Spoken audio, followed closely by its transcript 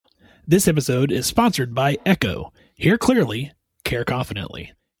This episode is sponsored by Echo. Hear clearly, care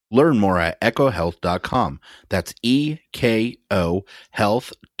confidently. Learn more at echohealth.com. That's EKO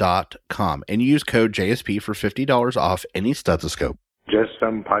health.com. And use code JSP for $50 off any stethoscope. Just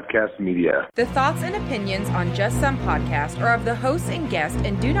Some Podcast Media. The thoughts and opinions on Just Some Podcast are of the hosts and guests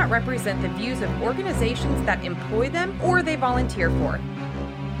and do not represent the views of organizations that employ them or they volunteer for.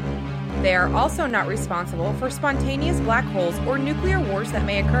 They are also not responsible for spontaneous black holes or nuclear wars that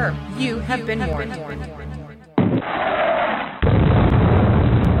may occur. You have been warned.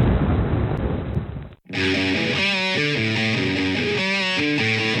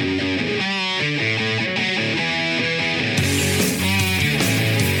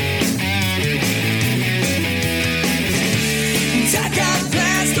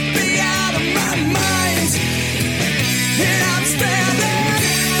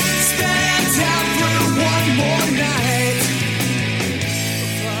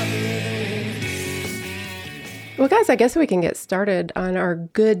 Well, guys, I guess we can get started on our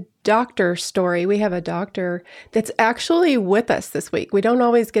good doctor story. We have a doctor that's actually with us this week. We don't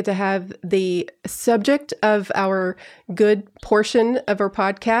always get to have the subject of our good portion of our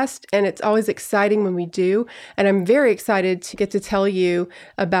podcast, and it's always exciting when we do. And I'm very excited to get to tell you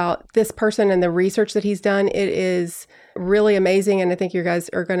about this person and the research that he's done. It is really amazing, and I think you guys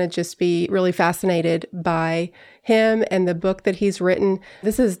are going to just be really fascinated by him and the book that he's written.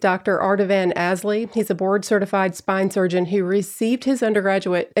 This is Dr. Ardavan Azly. He's a board-certified spine surgeon who received his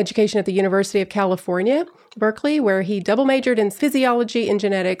undergraduate education at the University of California, Berkeley, where he double majored in physiology and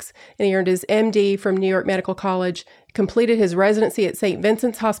genetics, and he earned his MD from New York Medical College, completed his residency at St.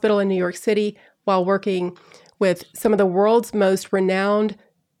 Vincent's Hospital in New York City while working with some of the world's most renowned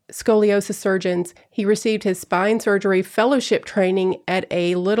scoliosis surgeons. He received his spine surgery fellowship training at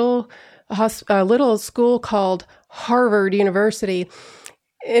a little school called Harvard University.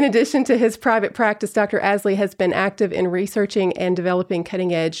 In addition to his private practice, Dr. Azly has been active in researching and developing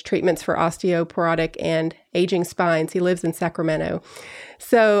cutting-edge treatments for osteoporotic and aging spines. He lives in Sacramento.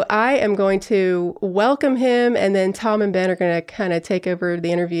 So I am going to welcome him, and then Tom and Ben are going to kind of take over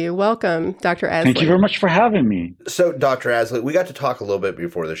the interview. Welcome, Dr. Azly. Thank you very much for having me. So, Dr. Azly, we got to talk a little bit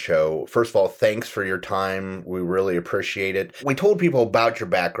before the show. First of all, thanks for your time. We really appreciate it. We told people about your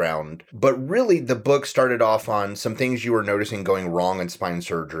background, but really the book started off on some things you were noticing going wrong in spine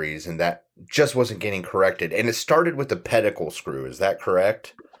surgeries, and that just wasn't getting corrected. And it started with the pedicle screw. Is that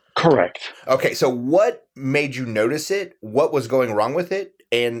correct? Correct. Okay, so what made you notice it? What was going wrong with it?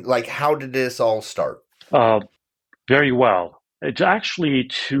 And how did this all start? Very well. It's actually,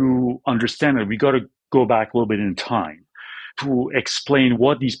 to understand it, we got to go back a little bit in time to explain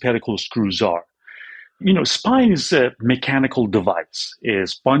what these pedicle screws are. You know, spine is a mechanical device.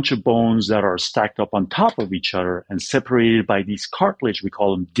 It's a bunch of bones that are stacked up on top of each other and separated by these cartilage, we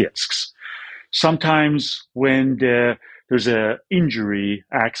call them discs. Sometimes when there's an injury,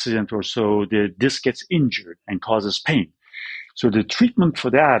 accident or so, the disc gets injured and causes pain. So the treatment for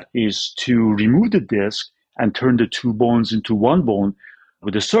that is to remove the disc and turn the two bones into one bone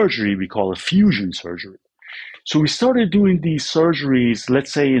with a surgery we call a fusion surgery. So we started doing these surgeries,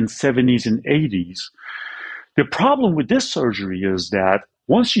 let's say in 70s and 80s. The problem with this surgery is that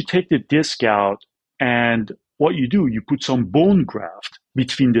once you take the disc out and what you do, you put some bone graft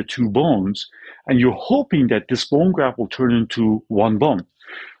between the two bones, and you're hoping that this bone graft will turn into one bone.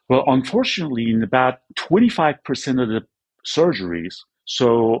 Well, unfortunately, in about 25% of the surgeries,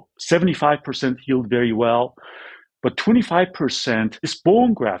 so 75% healed very well, but 25%, this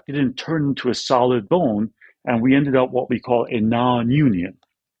bone graft didn't turn into a solid bone, and we ended up what we call a non-union.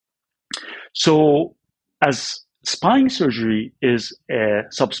 So as spine surgery is a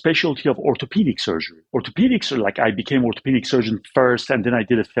subspecialty of orthopedic surgery. Orthopedics are I became orthopedic surgeon first, and then I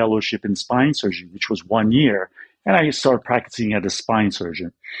did a fellowship in spine surgery, which was 1 year, and I started practicing as a spine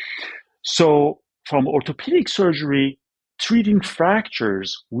surgeon. So from orthopedic surgery, treating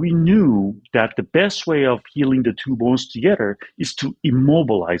fractures, we knew that the best way of healing the two bones together is to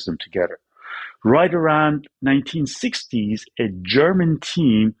immobilize them together. Right around 1960s, a German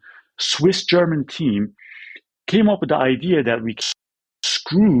team, Swiss-German team, came up with the idea that we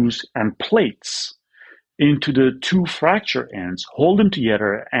screws and plates into the two fracture ends, hold them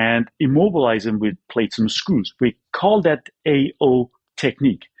together, and immobilize them with plates and screws. We call that AO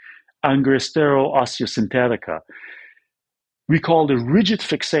technique, Angiostero Osteosynthetica. We call it rigid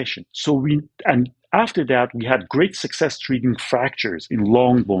fixation. And after that, we had great success treating fractures in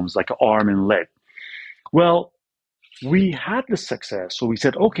long bones like arm and leg. Well, we had the success, so we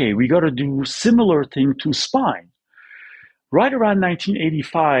said, okay, we got to do similar thing to spine. Right around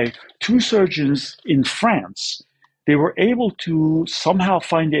 1985, two surgeons in France, they were able to somehow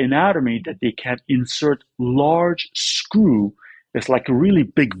find the anatomy that they can insert large screw. It's like a really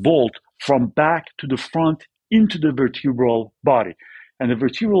big bolt from back to the front into the vertebral body. And the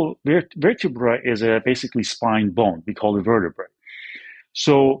vertebra is a basically spine bone. We call it vertebrae.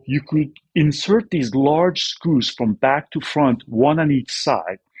 So you could insert these large screws from back to front, one on each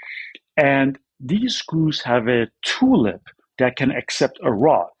side. And these screws have a tulip that can accept a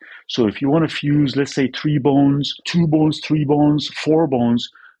rod. So if you want to fuse, let's say 3 bones, 2 bones, 3 bones, 4 bones,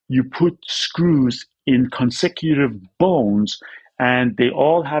 you put screws in consecutive bones and they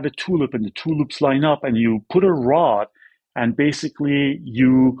all have a tulip and the tulips line up and you put a rod and basically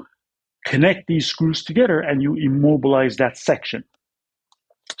you connect these screws together and you immobilize that section.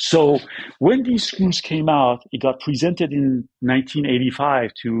 So when these screws came out, it got presented in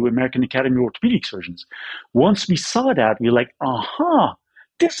 1985 to American Academy of Orthopedic Surgeons. Once we saw that, we were like,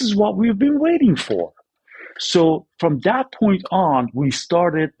 this is what we've been waiting for. So from that point on, we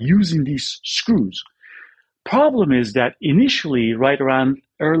started using these screws. Problem is that initially, right around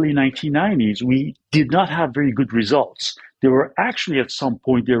early 1990s, we did not have very good results. There were actually, at some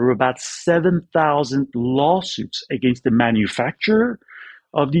point, there were about 7,000 lawsuits against the manufacturer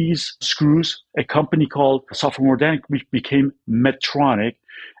of these screws, a company called Soffer Mordanic, which became Medtronic,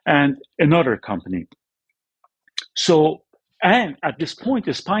 and another company. So, and at this point,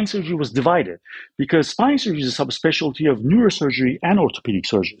 the spine surgery was divided because spine surgery is a subspecialty of neurosurgery and orthopedic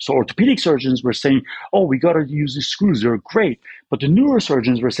surgery. So orthopedic surgeons were saying, we got to use these screws, they're great. But the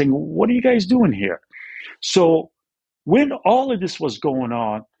neurosurgeons were saying, what are you guys doing here? So when all of this was going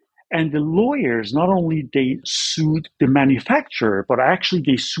on, and the lawyers, not only they sued the manufacturer, but actually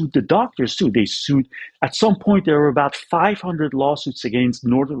they sued the doctors too. They sued, at some point, there were about 500 lawsuits against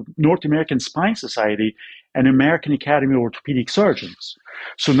North American Spine Society and American Academy of Orthopedic Surgeons.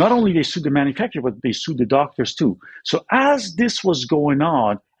 So not only they sued the manufacturer, but they sued the doctors too. So as this was going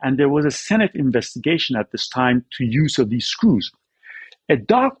on, and there was a Senate investigation at this time to use of these screws, a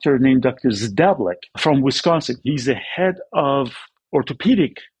doctor named Dr. Zdeblik from Wisconsin, he's the head of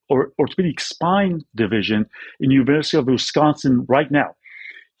orthopedic spine division in University of Wisconsin right now.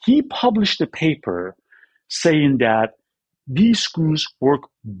 He published a paper saying that these screws work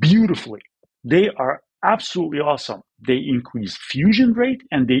beautifully. They are absolutely awesome. They increase fusion rate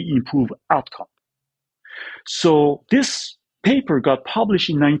and they improve outcome. So this paper got published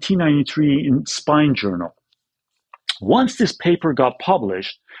in 1993 in Spine Journal. Once this paper got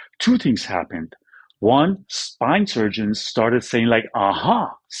published, 2 things happened. One, spine surgeons started saying like,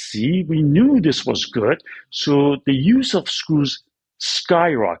 see, we knew this was good. So the use of screws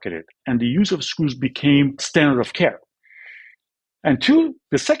skyrocketed and the use of screws became standard of care. And 2,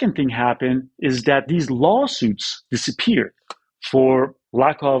 the second thing happened is that these lawsuits disappeared for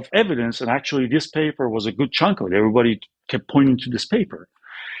lack of evidence. And actually this paper was a good chunk of it. Everybody kept pointing to this paper.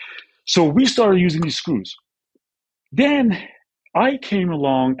 So we started using these screws. Then I came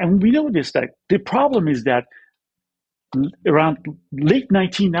along, and we noticed that the problem is that around late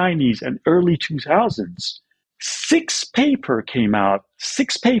 1990s and early 2000s, 6 papers came out,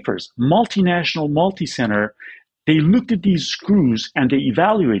 6 papers, multinational, multi-center. They looked at these screws and they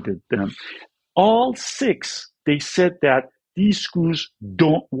evaluated them. All 6, they said that these screws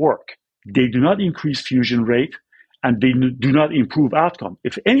don't work. They do not increase fusion rate and they do not improve outcome.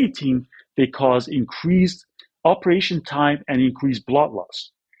 If anything, they cause increased operation time and increased blood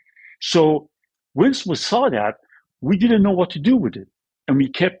loss. So once we saw that, we didn't know what to do with it. And we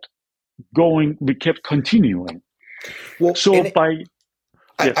kept going, we kept continuing. Well, so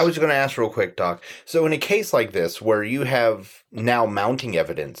I was going to ask real quick, Doc. So in a case like this, where you have now mounting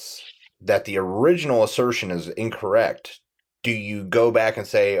evidence that the original assertion is incorrect, do you go back and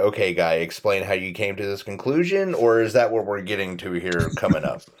say, okay, guy, explain how you came to this conclusion? Or is that what we're getting to here coming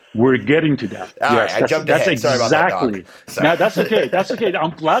up? We're getting to that. All right, I jumped ahead. Sorry about that, Doc. No, that's okay. That's okay.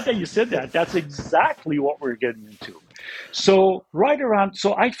 I'm glad that you said that. That's exactly what we're getting into. So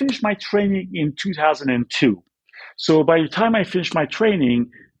so I finished my training in 2002. So by the time I finished my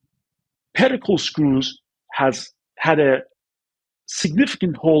training, pedicle screws has had a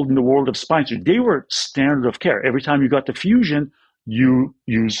significant hold in the world of spine surgery. They were standard of care. Every time you got the fusion, you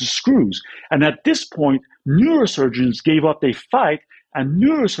use the screws. And at this point, neurosurgeons gave up their fight and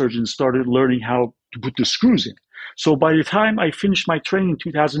neurosurgeons started learning how to put the screws in. So by the time I finished my training in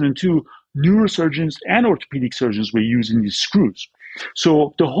 2002, neurosurgeons and orthopedic surgeons were using these screws.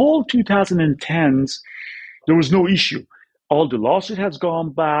 So the whole 2010s, there was no issue. All the lawsuit has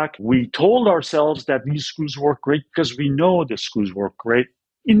gone back. We told ourselves that these screws work great because we know the screws work great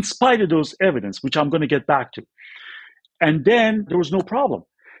in spite of those evidence, which I'm going to get back to. And then there was no problem.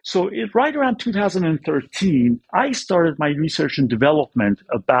 So right around 2013, I started my research and development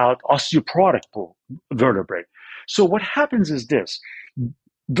about osteoporotic vertebrae. So what happens is this.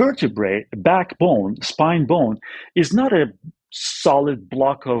 Vertebrae, backbone, spine bone, is not a solid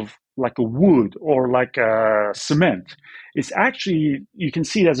block of like a wood or like a cement. It's actually, you can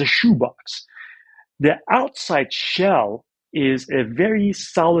see it as a shoebox. The outside shell is a very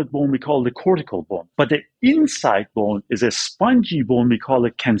solid bone we call the cortical bone, but the inside bone is a spongy bone we call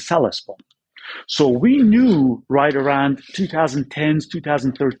a cancellous bone. So we knew right around 2010s,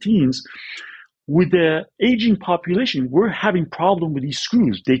 2013s, with the aging population, we're having problem with these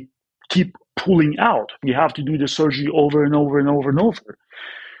screws. They keep pulling out. We have to do the surgery over and over and over and over.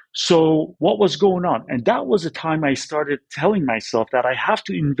 So what was going on? And that was the time I started telling myself that I have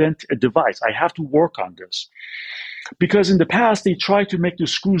to invent a device. I have to work on this. Because in the past, they tried to make the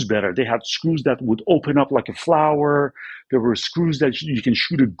screws better. They had screws that would open up like a flower. There were screws that you can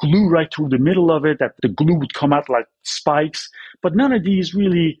shoot a glue right through the middle of it, that the glue would come out like spikes. But none of these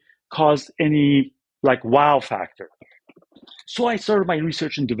really caused any like wow factor. So I started my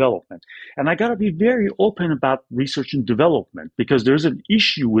research and development. And I got to be very open about research and development because there's an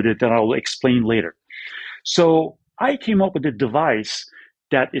issue with it that I'll explain later. So I came up with a device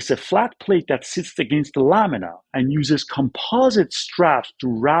that is a flat plate that sits against the lamina and uses composite straps to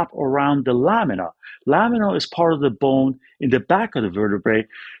wrap around the lamina. Lamina is part of the bone in the back of the vertebrae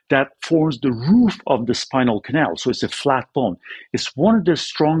that forms the roof of the spinal canal. So it's a flat bone. It's one of the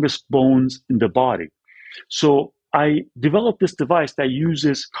strongest bones in the body. So I developed this device that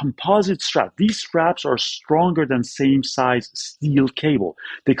uses composite straps. These straps are stronger than same size steel cable.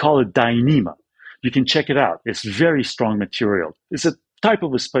 They call it Dyneema. You can check it out. It's very strong material. It's a type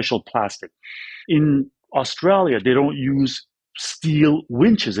of a special plastic. In Australia, they don't use steel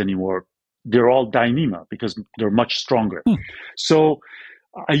winches anymore. They're all Dyneema because they're much stronger. So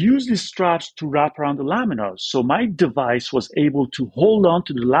I use these straps to wrap around the lamina. So my device was able to hold on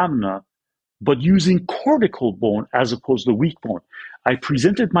to the lamina, but using cortical bone as opposed to weak bone. I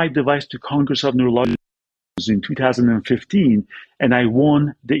presented my device to Congress of Neurology in 2015, and I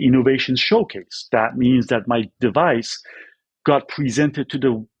won the Innovation Showcase. That means that my device got presented to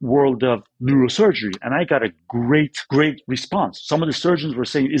the world of neurosurgery, and I got a great response. Some of the surgeons were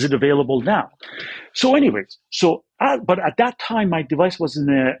saying, is it available now? So anyways, but at that time, my device was in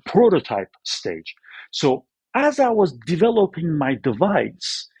a prototype stage. So as I was developing my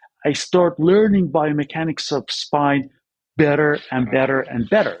device, I started learning biomechanics of spine better and better and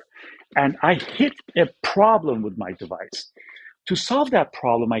better. And I hit a problem with my device. To solve that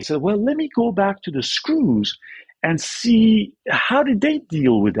problem, I said, well, let me go back to the screws and see how did they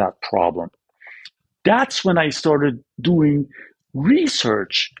deal with that problem. That's when I started doing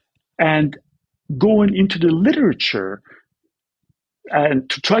research and going into the literature and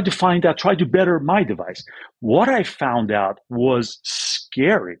to try to find out, try to better my device. What I found out was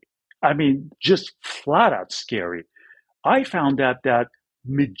scary. I mean, just flat out scary. I found out that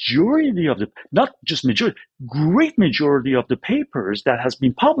majority of the, not just majority, great majority of the papers that has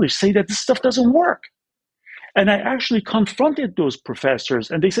been published say that this stuff doesn't work. And I actually confronted those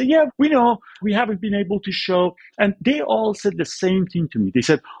professors and they said, yeah, we know, we haven't been able to show. And they all said the same thing to me. They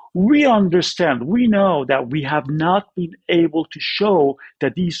said, we understand, we know that we have not been able to show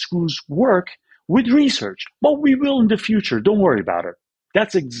that these screws work with research, but we will in the future. Don't worry about it.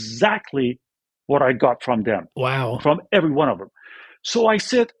 That's exactly what I got from them. Wow. From every one of them. So I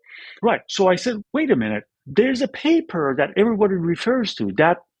said, wait a minute. There's a paper that everybody refers to,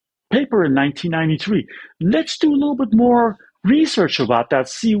 that paper in 1993. Let's do a little bit more research about that,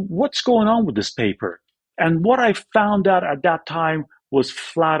 see what's going on with this paper. And what I found out at that time was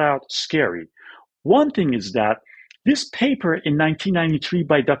flat out scary. One thing is that this paper in 1993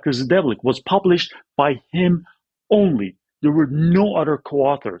 by Dr. Zdeblik was published by him only. There were no other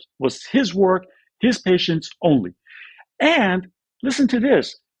co-authors. It was his work, his patients only. And listen to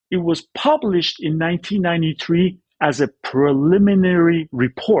this. It was published in 1993 as a preliminary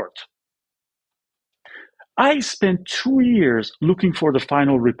report. I spent 2 years looking for the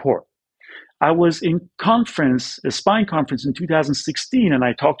final report. I was in a spine conference in 2016, and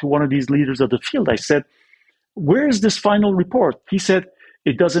I talked to one of these leaders of the field. I said, where is this final report? He said,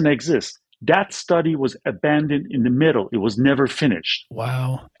 it doesn't exist. That study was abandoned in the middle. It was never finished.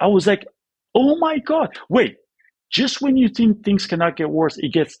 Wow. I was like, oh my God, wait, just when you think things cannot get worse,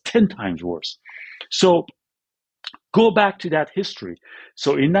 it gets 10 times worse. So go back to that history.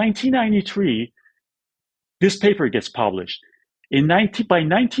 So in 1993, this paper gets published. By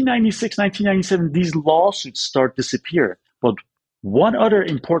 1996, 1997, these lawsuits start disappearing. But one other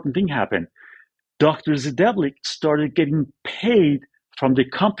important thing happened. Dr. Zdeblik started getting paid from the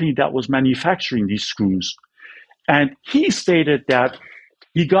company that was manufacturing these screws. And he stated that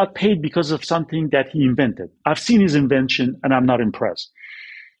he got paid because of something that he invented. I've seen his invention and I'm not impressed.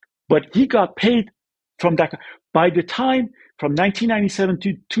 But he got paid from that. By the time from 1997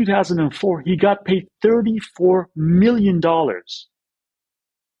 to 2004, he got paid $34 million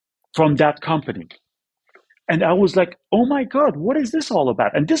from that company. And I was like, oh my God, what is this all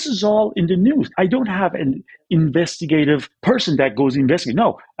about? And this is all in the news. I don't have an investigative person that goes investigate.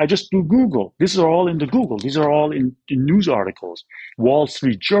 No, I just do Google. These are all in the Google. These are all in news articles. Wall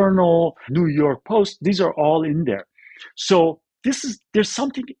Street Journal, New York Post, these are all in there. So there's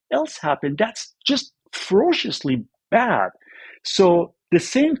something else happened that's just ferociously bad. So the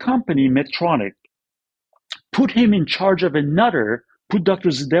same company, Medtronic, put Dr.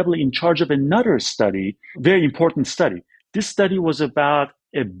 Zdeblik in charge of another study, very important study. This study was about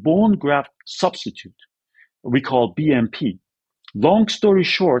a bone graft substitute we call BMP. Long story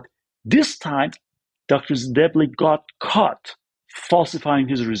short, this time, Dr. Zdeblik got caught falsifying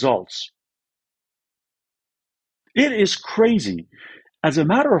his results. It is crazy. As a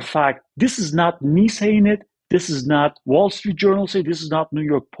matter of fact, this is not me saying it. This is not Wall Street Journal saying. This is not New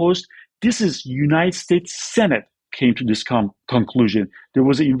York Post. This is United States Senate came to this conclusion. There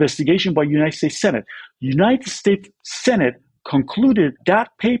was an investigation by United States Senate. United States Senate concluded that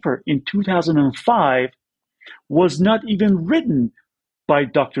paper in 2005 was not even written by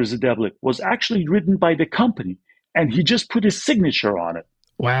Dr. Zdeblik, was actually written by the company, and he just put his signature on it.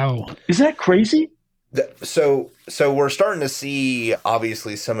 Wow. Is that crazy? So we're starting to see,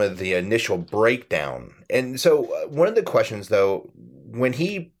 obviously, some of the initial breakdown. And so one of the questions, though, when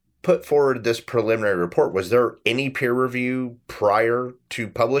he put forward this preliminary report, was there any peer review prior to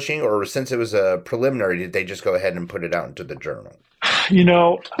publishing, or since it was a preliminary, did they just go ahead and put it out into the journal?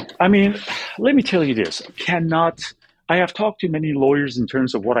 Let me tell you this. I have talked to many lawyers in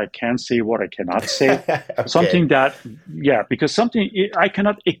terms of what I can say, what I cannot say. Okay. Because I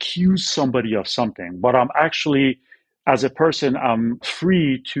cannot accuse somebody of something, but I'm actually, as a person, I'm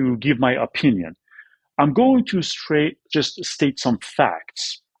free to give my opinion. I'm going to just state some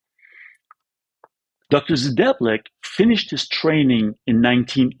facts. Dr. Zdeblik finished his training in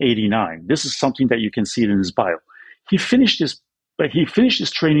 1989. This is something that you can see in his bio. He finished his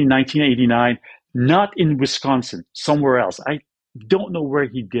training in 1989, not in Wisconsin, somewhere else. I don't know where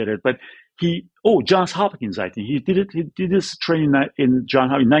he did it, but Johns Hopkins, I think. He did his training in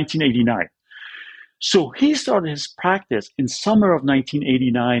Johns Hopkins in 1989. So he started his practice in summer of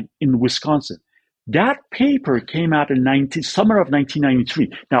 1989 in Wisconsin. That paper came out in summer of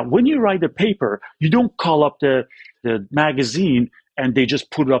 1993. Now, when you write a paper, you don't call up the magazine and they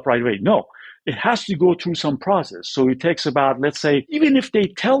just put it up right away. No, it has to go through some process. So it takes about, let's say, even if they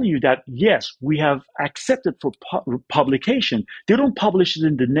tell you that, yes, we have accepted for publication, they don't publish it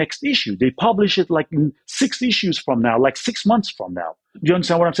in the next issue. They publish it like in 6 issues from now, like 6 months from now. Do you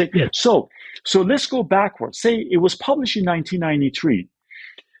understand what I'm saying? Yeah. So let's go backwards. Say it was published in 1993.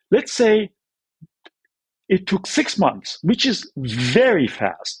 Let's say it took 6 months, which is very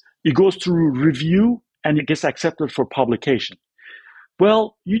fast. It goes through review and it gets accepted for publication.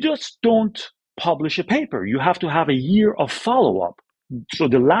 Well, you just don't publish a paper. You have to have a year of follow-up. So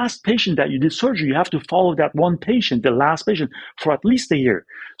the last patient that you did surgery, you have to follow that one patient, the last patient, for at least a year.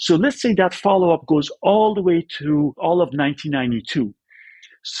 So let's say that follow-up goes all the way to all of 1992.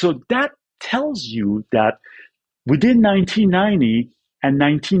 So that tells you that within 1990 and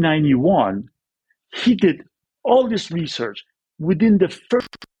 1991, he did all this research within the first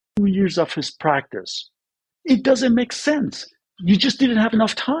 2 years of his practice. It doesn't make sense. You just didn't have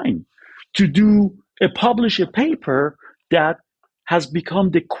enough time to publish a paper that has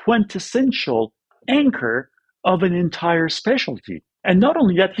become the quintessential anchor of an entire specialty. And not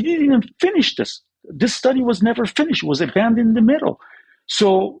only that, he didn't even finish this. This study was never finished. It was abandoned in the middle.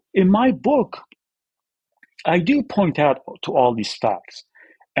 So in my book, I do point out to all these facts.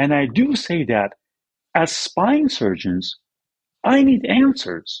 And I do say that as spine surgeons, I need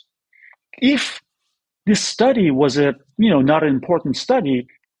answers. If this study was not an important study,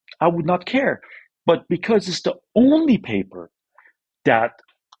 I would not care. But because it's the only paper that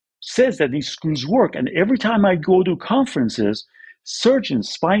says that these screws work, and every time I go to conferences,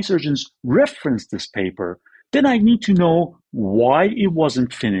 spine surgeons reference this paper, then I need to know why it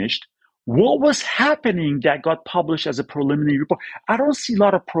wasn't finished, what was happening that got published as a preliminary report. I don't see a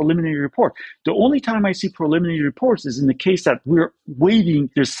lot of preliminary report. The only time I see preliminary reports is in the case that we're waiting,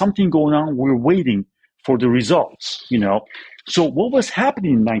 there's something going on, we're waiting for the results, So what was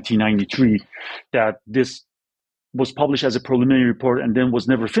happening in 1993 that this was published as a preliminary report and then was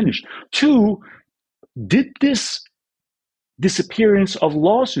never finished? 2, did this disappearance of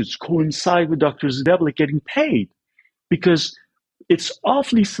lawsuits coincide with Dr. Zdeblik getting paid, because it's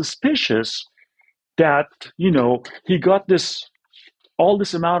awfully suspicious that, he got all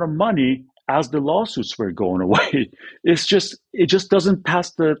this amount of money as the lawsuits were going away. It just doesn't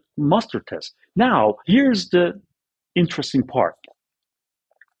pass the muster test. Now, here's the interesting part.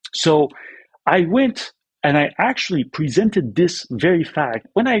 So I went and I actually presented this very fact.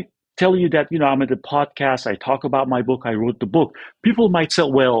 When I tell you that, I'm at the podcast, I talk about my book, I wrote the book, people might say,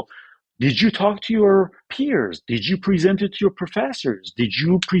 well, did you talk to your peers? Did you present it to your professors? Did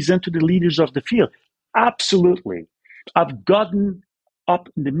you present to the leaders of the field? Absolutely. I've gotten up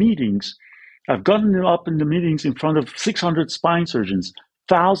in the meetings in front of 600 spine surgeons,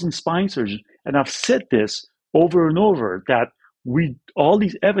 1,000 spine surgeons, and I've said this over and over, that all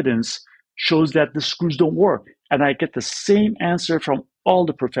these evidence shows that the screws don't work. And I get the same answer from all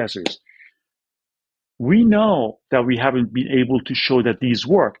the professors. We know that we haven't been able to show that these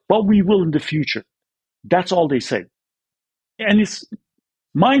work, but we will in the future. That's all they say. And it's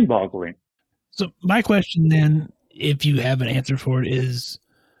mind-boggling. So my question then, if you have an answer for it, is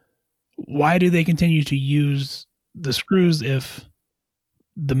why do they continue to use the screws if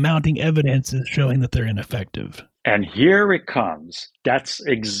the mounting evidence is showing that they're ineffective? And here it comes. That's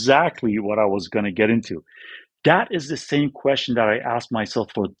exactly what I was going to get into. That is the same question that I asked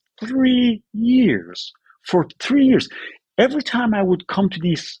myself for 3 years. For 3 years. Every time I would come to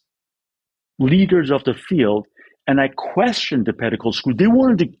these leaders of the field and I questioned the pedicle screw, they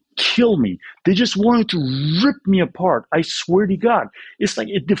wanted to kill me. They just wanted to rip me apart. I swear to God. It's like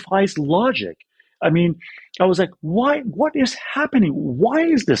it defies logic. I mean, I was like, why? What is happening? Why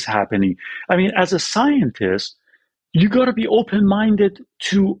is this happening? I mean, as a scientist, you got to be open-minded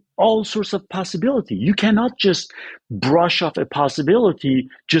to all sorts of possibility. You cannot just brush off a possibility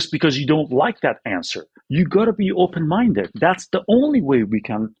just because you don't like that answer. You got to be open-minded. That's the only way we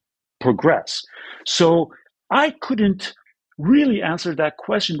can progress. So I couldn't really answer that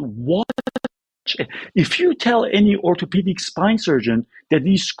question. What if you tell any orthopedic spine surgeon that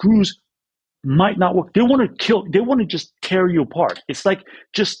these screws might not work, they want to just tear you apart. It's like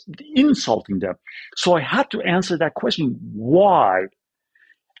just insulting them. So I had to answer that question, why?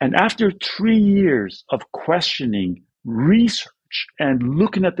 And after 3 years of questioning, research, and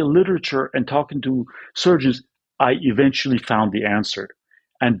looking at the literature and talking to surgeons, I eventually found the answer.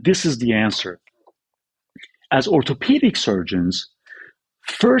 And this is the answer. As orthopedic surgeons,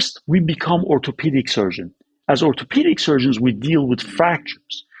 first we become orthopedic surgeons. As orthopedic surgeons, we deal with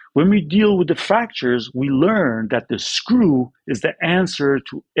fractures. When we deal with the fractures, we learn that the screw is the answer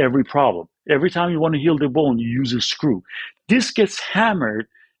to every problem. Every time you want to heal the bone, you use a screw. This gets hammered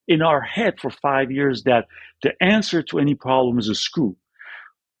in our head for 5 years that the answer to any problem is a screw.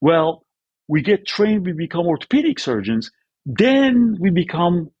 Well, we get trained, we become orthopedic surgeons, then we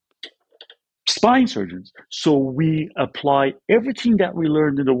become spine surgeons. So we apply everything that we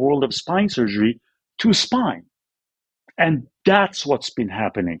learned in the world of spine surgery to spine. And that's what's been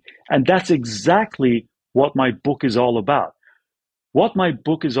happening. And that's exactly what my book is all about. What my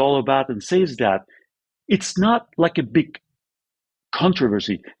book is all about and says that it's not like a big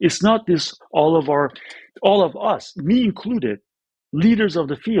controversy. It's not this all of us, me included, leaders of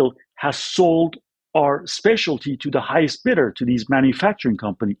the field, has sold our specialty to the highest bidder, to these manufacturing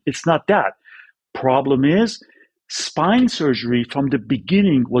companies. It's not that. Problem is, spine surgery from the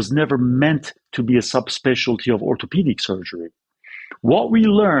beginning was never meant to be a subspecialty of orthopedic surgery. What we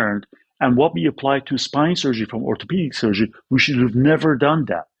learned and what we applied to spine surgery from orthopedic surgery, we should have never done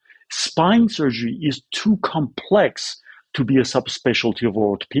that. Spine surgery is too complex to be a subspecialty of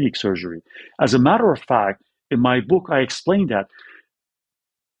orthopedic surgery. As a matter of fact, in my book, I explain that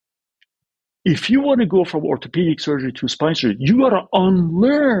if you want to go from orthopedic surgery to spine surgery, you got to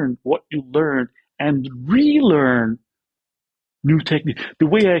unlearn what you learned and relearn new technique. The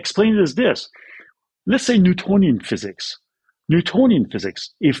way I explain it is this. Let's say Newtonian physics. Newtonian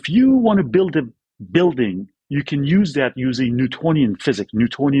physics. If you want to build a building, you can use that using Newtonian physics,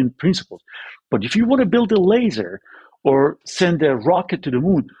 Newtonian principles. But if you want to build a laser or send a rocket to the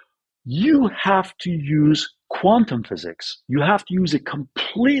moon, you have to use quantum physics. You have to use a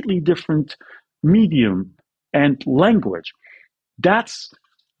completely different medium and language. That's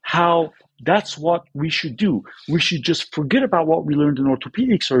what we should do. We should just forget about what we learned in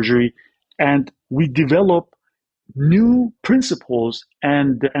orthopedic surgery and we develop new principles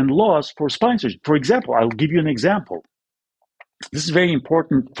and laws for spine surgery. For example, I'll give you an example. This is very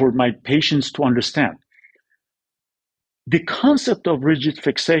important for my patients to understand. The concept of rigid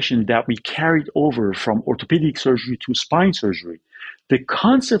fixation that we carried over from orthopedic surgery to spine surgery, The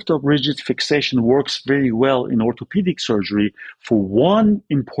concept of rigid fixation works very well in orthopedic surgery for one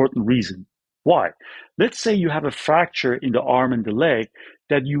important reason. Why? Let's say you have a fracture in the arm and the leg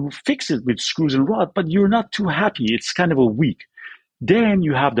that you fix it with screws and rod, but you're not too happy. It's kind of a weak. Then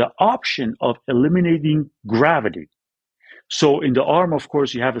you have the option of eliminating gravity. So in the arm, of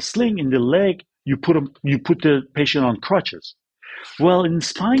course, you have a sling. In the leg, you put the patient on crutches. Well, in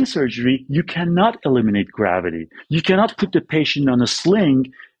spine surgery, you cannot eliminate gravity. You cannot put the patient on a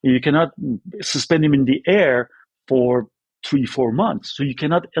sling. You cannot suspend him in the air for 3-4 months. So you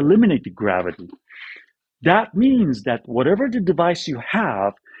cannot eliminate the gravity. That means that whatever the device you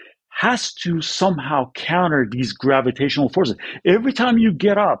have has to somehow counter these gravitational forces. Every time you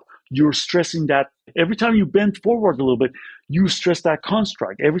get up, you're stressing that. Every time you bend forward a little bit, you stress that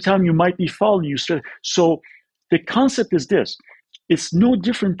construct. Every time you might be falling, you stress. So the concept is this. It's no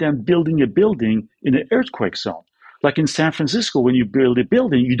different than building a building in an earthquake zone. Like in San Francisco, when you build a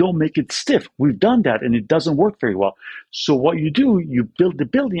building, you don't make it stiff. We've done that, and it doesn't work very well. So what you do, you build the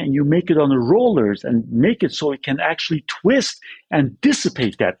building, and you make it on the rollers and make it so it can actually twist and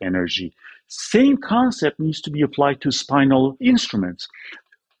dissipate that energy. Same concept needs to be applied to spinal instruments.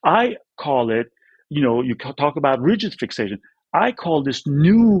 I call it, you talk about rigid fixation. I call this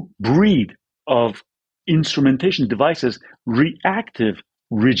new breed of instrumentation devices reactive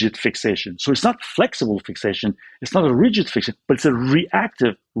rigid fixation. So it's not flexible fixation. It's not a rigid fixation, but it's a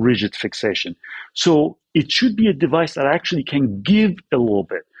reactive rigid fixation. So it should be a device that actually can give a little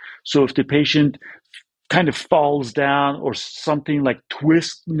bit. So if the patient kind of falls down or something like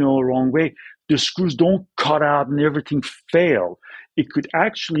twists, wrong way, the screws don't cut out and everything fail. It could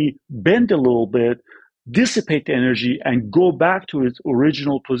actually bend a little bit, dissipate the energy, and go back to its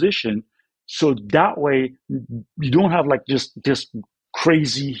original position. So that way you don't have like just this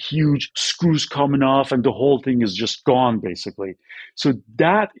crazy huge screws coming off and the whole thing is just gone basically. So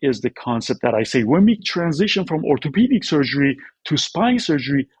that is the concept that I say when we transition from orthopedic surgery to spine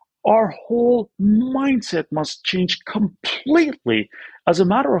surgery, our whole mindset must change completely. As a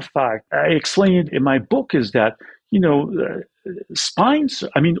matter of fact, I explained in my book is that,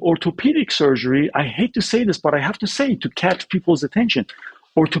 orthopedic surgery, I hate to say this, but I have to say to catch people's attention,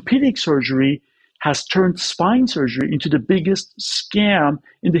 orthopedic surgery has turned spine surgery into the biggest scam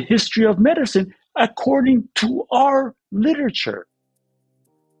in the history of medicine, according to our literature.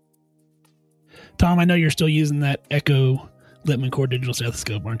 Tom, I know you're still using that Echo Littmann Core digital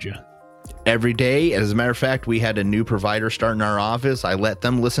stethoscope, aren't you? Every day. As a matter of fact, we had a new provider start in our office. I let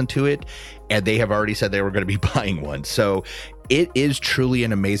them listen to it, and they have already said they were going to be buying one. So it is truly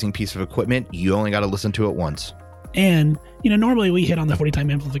an amazing piece of equipment. You only got to listen to it once. And, normally we hit on the 40-time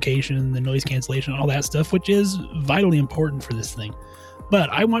amplification, the noise cancellation, all that stuff, which is vitally important for this thing. But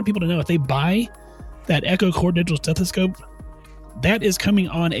I want people to know if they buy that Echo Core digital stethoscope, that is coming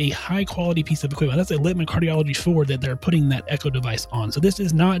on a high-quality piece of equipment. That's a Littmann Cardiology 4 that they're putting that Echo device on. So this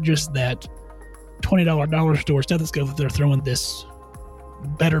is not just that $20 dollar store stethoscope that they're throwing this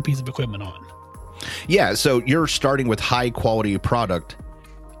better piece of equipment on. Yeah, so you're starting with high-quality product,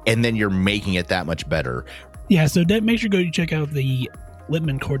 and then you're making it that much better. Yeah, so make sure you go check out the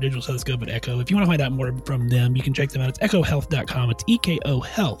Littmann Core digital stethoscope at Echo. If you want to find out more from them, you can check them out. It's echohealth.com. It's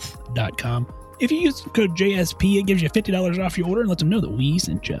ekohealth.com. If you use code JSP, it gives you $50 off your order and lets them know that we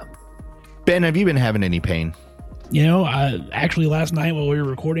sent you. Ben, have you been having any pain? Actually last night while we were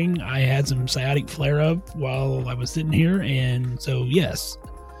recording, I had some sciatic flare-up while I was sitting here, and so yes.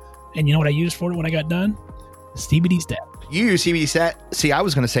 And you know what I used for it when I got done? CBD Stat. You use CBD Stat? See, I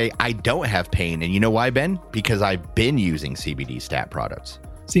was going to say I don't have pain, and you know why, Ben? Because I've been using CBD Stat products.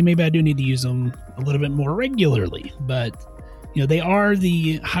 See, maybe I do need to use them a little bit more regularly, but they are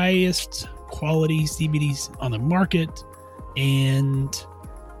the highest quality CBDs on the market, and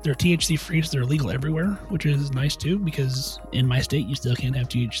they're THC free, so they're legal everywhere, which is nice too, because in my state you still can't have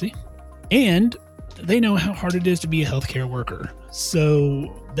THC. And they know how hard it is to be a healthcare worker,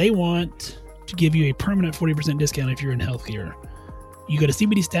 so they want to give you a permanent 40% discount if you're in healthcare. You go to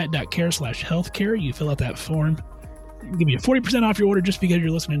cbdstat.care/healthcare, you fill out that form, give you 40% off your order just because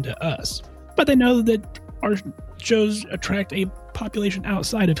you're listening to us. But they know that our shows attract a population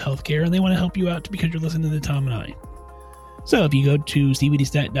outside of healthcare, and they want to help you out because you're listening to Tom and I. So if you go to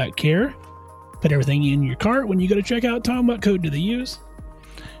cbdstat.care, put everything in your cart. When you go to checkout, Tom, what code do they use?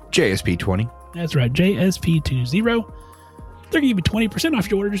 JSP20. That's right, JSP20. They're going to give you 20% off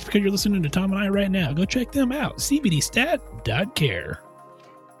your order just because you're listening to Tom and I right now. Go check them out, cbdstat.care.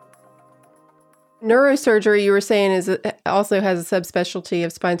 Neurosurgery, you were saying, also has a subspecialty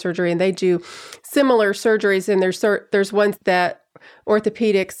of spine surgery, and they do similar surgeries. And there's ones that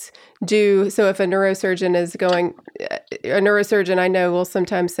orthopedics do. So if a neurosurgeon is going, a neurosurgeon I know will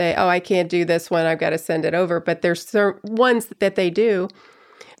sometimes say, oh, I can't do this one, I've got to send it over. But there's ones that they do.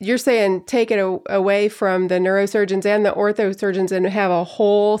 You're saying take it away from the neurosurgeons and the orthosurgeons and have a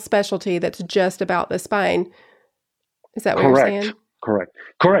whole specialty that's just about the spine. Is that what you're saying?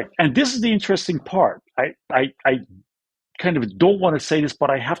 Correct. And this is the interesting part. I kind of don't want to say this,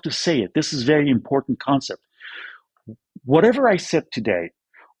 but I have to say it. This is a very important concept. Whatever I said today,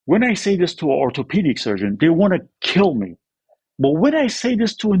 when I say this to an orthopedic surgeon, they want to kill me. But when I say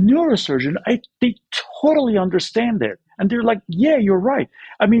this to a neurosurgeon, they totally understand it. And they're like, yeah, you're right.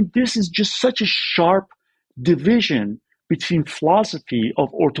 I mean, this is just such a sharp division between philosophy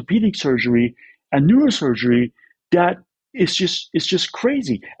of orthopedic surgery and neurosurgery that it's just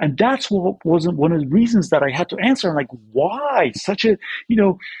crazy. And that's what was one of the reasons that I had to answer. I'm like, why such a,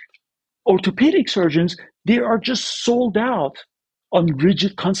 orthopedic surgeons, they are just sold out on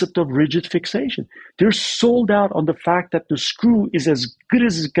concept of rigid fixation. They're sold out on the fact that the screw is as good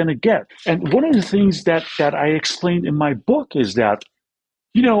as it's going to get. And one of the things that I explained in my book is that,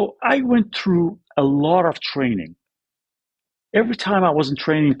 I went through a lot of training. Every time I was in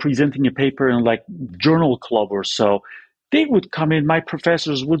training, presenting a paper in like journal club or so, they would come in, my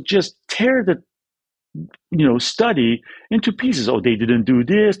professors would just tear the study into pieces. Oh, they didn't do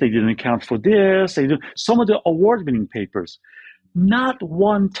this, they didn't account for this, some of the award-winning papers. Not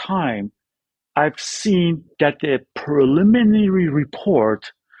one time I've seen that the preliminary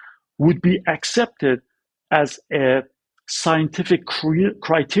report would be accepted as a scientific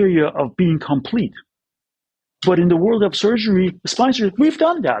criteria of being complete. But in the world of surgery, spine surgery, we've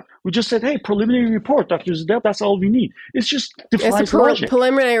done that. We just said, hey, preliminary report, Dr. Zadell, that's all we need. It's just defies logic.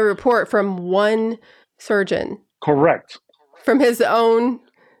 Preliminary report from one surgeon. Correct. From his own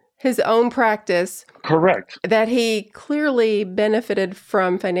practice. Correct. That he clearly benefited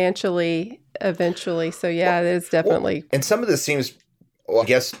from financially eventually. So yeah, it's definitely. And some of this seems, I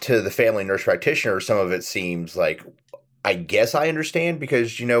guess to the family nurse practitioner, some of it seems like, I guess I understand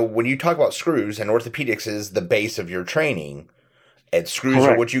because, when you talk about screws and orthopedics is the base of your training and screws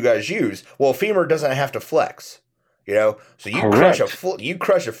Correct. are what you guys use. Well, a femur doesn't have to flex. So you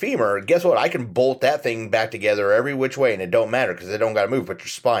crush a femur, guess what? I can bolt that thing back together every which way and it don't matter because it don't got to move, but your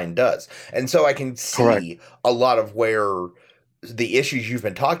spine does. And so I can see Correct. A lot of where the issues you've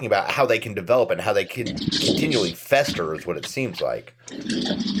been talking about, how they can develop and how they can continually fester is what it seems like.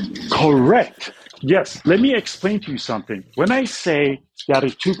 Correct. Yes. Let me explain to you something. When I say that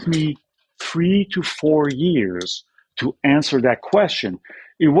it took me 3 to 4 years to answer that question,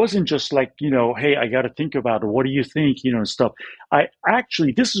 it wasn't just like, hey, I got to think about it. What do you think? And stuff.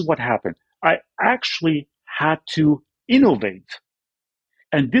 This is what happened. I actually had to innovate.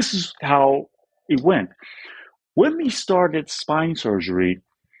 And this is how it went. When we started spine surgery,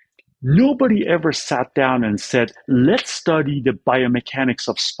 nobody ever sat down and said, let's study the biomechanics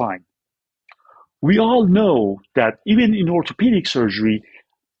of spine. We all know that even in orthopedic surgery,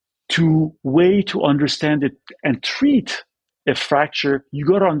 to understand it and treat a fracture, you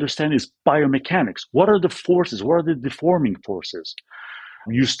got to understand is biomechanics. What are the forces? What are the deforming forces?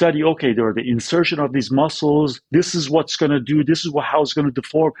 You study, okay, there are the insertion of these muscles. This is what's going to do. This is how it's going to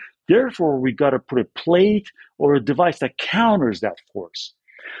deform. Therefore, we got to put a plate or a device that counters that force.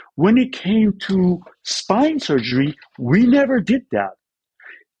 When it came to spine surgery, we never did that.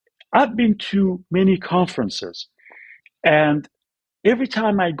 I've been to many conferences, and every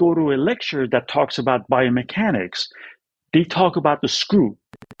time I go to a lecture that talks about biomechanics, they talk about the screw,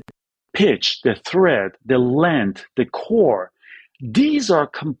 pitch, the thread, the length, the core. These are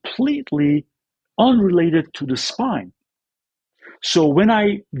completely unrelated to the spine. So when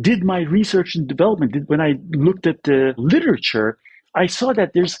I did my research and development, when I looked at the literature, I saw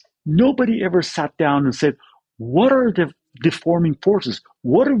that there's nobody ever sat down and said, what are the deforming forces?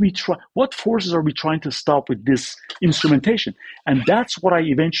 What forces are we trying to stop with this instrumentation? And that's what I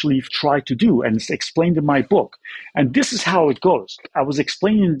eventually tried to do and explained in my book. And this is how it goes. I was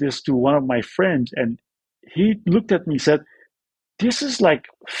explaining this to one of my friends, and he looked at me and said, this is like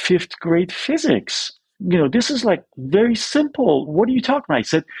 5th grade physics. This is like very simple. What are you talking about? I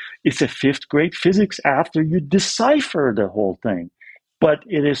said, it's a 5th grade physics after you decipher the whole thing. But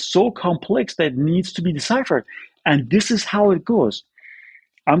it is so complex that it needs to be deciphered. And this is how it goes.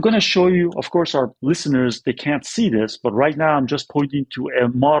 I'm going to show you, of course, our listeners, they can't see this, but right now I'm just pointing to a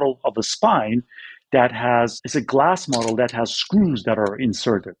model of a spine it's a glass model that has screws that are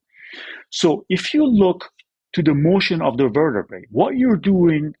inserted. So if you look to the motion of the vertebrae, what you're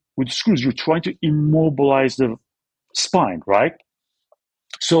doing with screws, you're trying to immobilize the spine, right?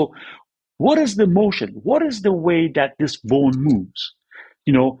 So What is the motion? What is the way that this bone moves?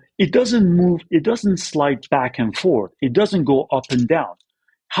 It doesn't move. It doesn't slide back and forth. It doesn't go up and down.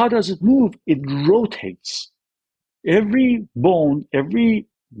 How does it move? It rotates. Every bone, every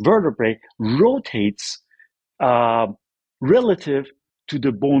vertebrae rotates relative to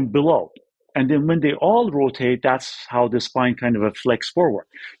the bone below. And then when they all rotate, that's how the spine kind of flex forward.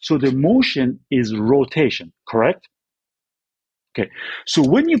 So the motion is rotation, correct? Okay. So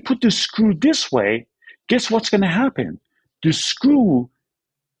when you put the screw this way, guess what's going to happen? The screw,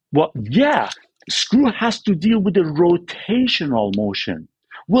 screw has to deal with the rotational motion.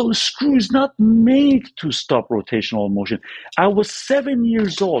 Well, the screw is not made to stop rotational motion. I was 7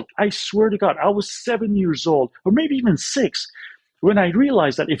 years old. I swear to God, I was 7 years old, or maybe even 6, when I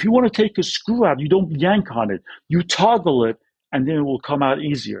realized that if you want to take a screw out, you don't yank on it. You toggle it, and then it will come out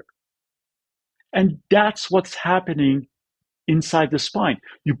easier. And that's what's happening inside the spine.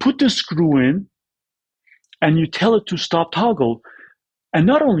 You put the screw in, and you tell it to stop toggle. And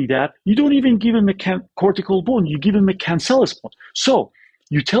not only that, you don't even give him a cortical bone. You give him a cancellous bone. So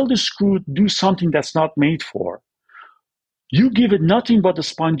you tell the screw to do something that's not made for. You give it nothing but a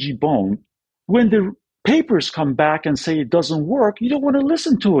spongy bone. When the papers come back and say it doesn't work, you don't want to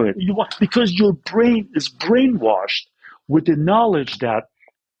listen to it. Because your brain is brainwashed with the knowledge that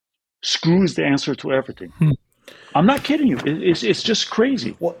screw is the answer to everything. I'm not kidding you. It's just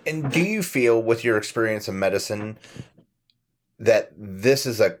crazy. Well, and do you feel, with your experience in medicine, that this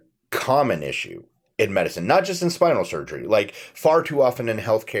is a common issue in medicine, not just in spinal surgery? Like, far too often in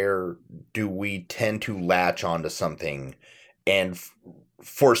healthcare do we tend to latch onto something and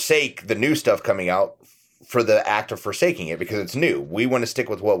forsake the new stuff coming out for the act of forsaking it because it's new. We want to stick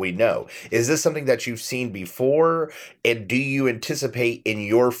with what we know. Is this something that you've seen before? And do you anticipate in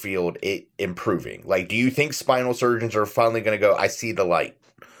your field it improving? Like, do you think spinal surgeons are finally going to go, I see the light?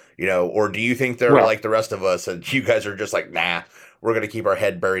 Or do you think they're like the rest of us and you guys are just like, nah, we're going to keep our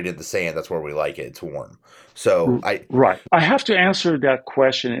head buried in the sand. That's where we like it. It's warm. So I have to answer that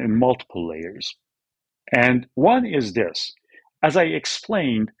question in multiple layers. And one is this. As I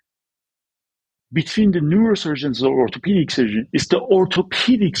explained, between the neurosurgeons or orthopedic surgeons, it's the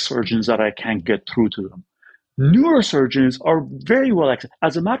orthopedic surgeons that I can't get through to them. Neurosurgeons are very well accepted.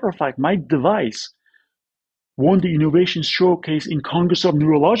 As a matter of fact, my device won the Innovation Showcase in Congress of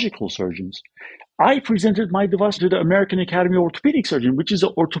Neurological Surgeons. I presented my device to the American Academy of Orthopedic Surgeons, which is an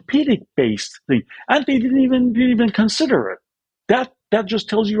orthopedic-based thing, and they didn't even consider it. That just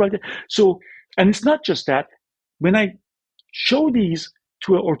tells you right there. So, and it's not just that. When I show these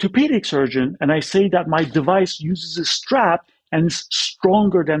to an orthopedic surgeon and I say that my device uses a strap and is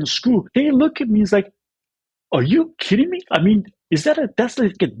stronger than a screw, they look at me and it's like, are you kidding me? I mean, that's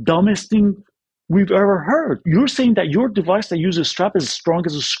like the dumbest thing we've ever heard. You're saying that your device that uses a strap is as strong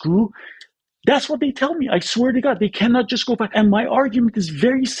as a screw? That's what they tell me. I swear to God, they cannot just go back. And my argument is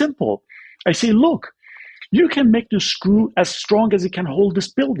very simple. I say, look, you can make the screw as strong as it can hold this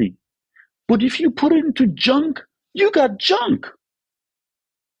building. But if you put it into junk, you got junk.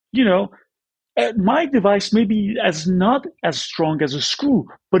 My device may be not as strong as a screw,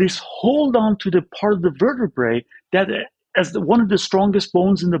 but it's hold on to the part of the vertebrae that as one of the strongest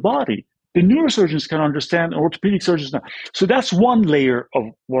bones in the body. The neurosurgeons can understand, orthopedic surgeons not. So that's one layer of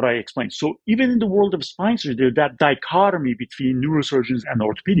what I explained. So even in the world of spine surgery, there's that dichotomy between neurosurgeons and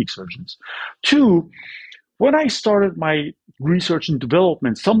orthopedic surgeons. 2, when I started my research and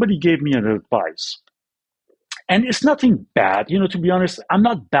development, somebody gave me an advice. And it's nothing bad. To be honest, I'm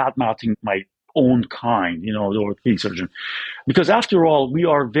not bad-mouthing my own kind, the orthopedic surgeon. Because after all, we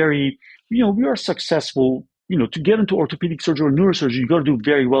are very, we are successful. To get into orthopedic surgery or neurosurgery, you got to do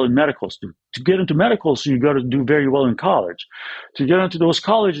very well in medical school. To get into medical school, you got to do very well in college. To get into those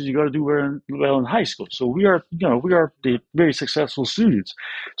colleges, you got to do very well in high school. So we are the very successful students.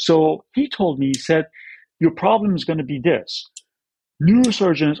 So he told me, he said, your problem is going to be this.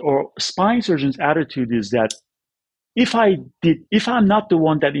 Neurosurgeons or spine surgeons' attitude is that if I'm not the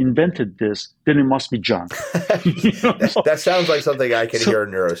one that invented this, then it must be junk. That sounds like something I can hear a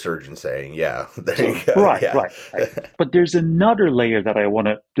neurosurgeon saying. Yeah. There you go. Right. But there's another layer that I want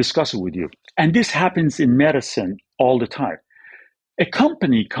to discuss with you. And this happens in medicine all the time. A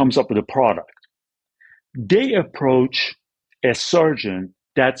company comes up with a product. They approach a surgeon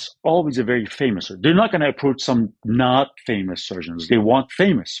that's always a very famous surgeon. They're not going to approach some not famous surgeons. They want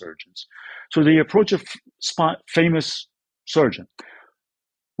famous surgeons. So they approach a famous surgeon.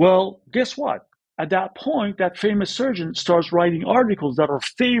 Well, guess what? At that point, that famous surgeon starts writing articles that are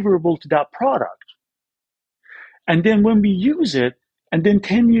favorable to that product. And then when we use it, and then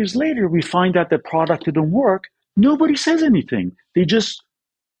 10 years later, we find out the product didn't work, nobody says anything. They just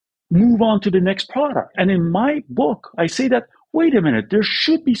move on to the next product. And in my book, I say that, wait a minute, there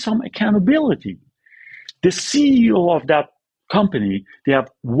should be some accountability. The CEO of that company, they have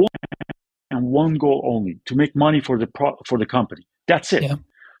one goal only, to make money for the company. That's it. Yeah.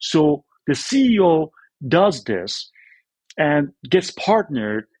 So the CEO does this and gets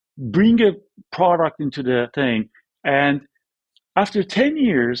partnered, bring a product into the thing, and after 10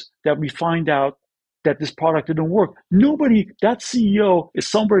 years that we find out that this product didn't work, that CEO is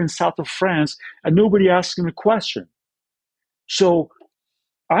somewhere in south of France and nobody asks him a question. So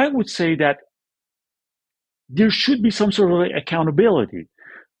I would say that there should be some sort of accountability.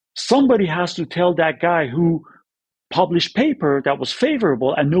 Somebody has to tell that guy who published paper that was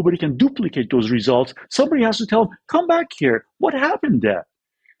favorable and nobody can duplicate those results. Somebody has to tell him, come back here. What happened there?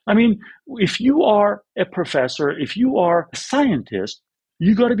 I mean, if you are a professor, if you are a scientist,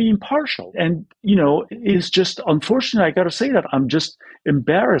 you got to be impartial. And, it's just unfortunate. I got to say that I'm just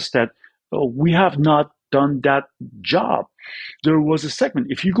embarrassed that we have not done that job. There was a segment.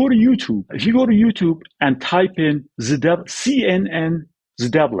 If you go to YouTube and type in CNN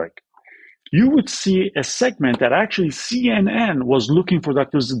Zdeblik, you would see a segment that actually CNN was looking for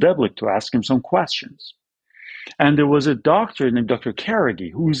Dr. Zdeblik to ask him some questions. And there was a doctor named Dr.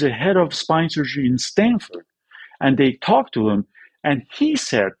 Carnegie, who is the head of spine surgery in Stanford. And they talked to him, and he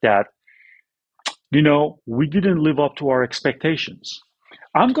said that, we didn't live up to our expectations.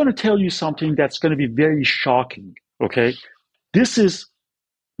 I'm going to tell you something that's going to be very shocking, okay? This is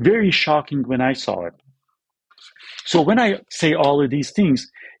very shocking when I saw it. So when I say all of these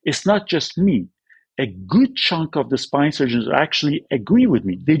things, it's not just me. A good chunk of the spine surgeons actually agree with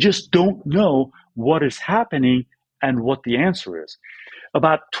me. They just don't know what is happening and what the answer is.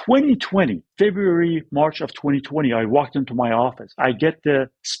 About 2020, February, March of 2020, I walked into my office. I get the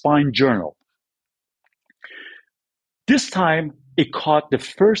Spine Journal. This time,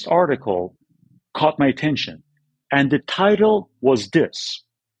 the first article caught my attention. And the title was this: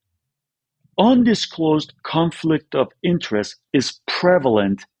 Undisclosed conflict of interest is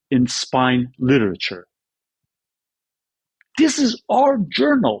prevalent in spine literature. This is our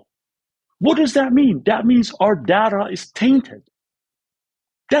journal. What does that mean? That means our data is tainted.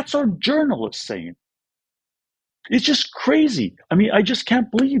 That's our journalist saying. It's just crazy. I mean, I just can't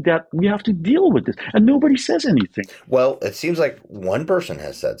believe that we have to deal with this and nobody says anything. Well, it seems like one person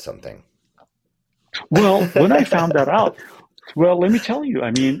has said something. Well, when I found that out, let me tell you,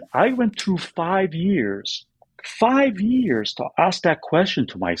 I mean, I went through 5 years to ask that question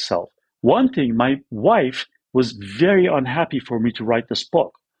to myself. One thing, my wife was very unhappy for me to write this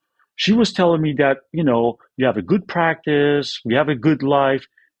book. She was telling me that, you have a good practice, we have a good life,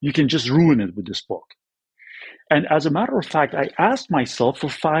 you can just ruin it with this book. And as a matter of fact, I asked myself for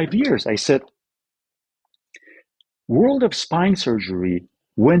 5 years, I said, World of Spine Surgery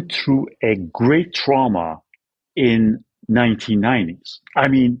went through a great trauma in 1990s. I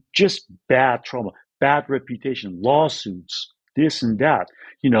mean, just bad trauma, bad reputation, lawsuits, this and that.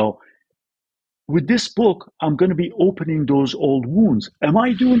 With this book, I'm going to be opening those old wounds. Am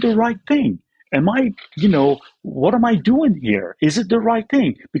I doing the right thing? Am I, what am I doing here? Is it the right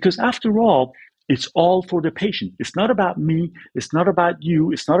thing? Because after all, it's all for the patient. It's not about me. It's not about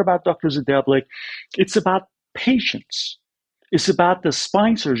you. It's not about Dr. Zdeblik. It's about patients. It's about the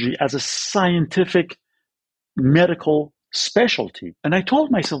spine surgery as a scientific medical specialty. And I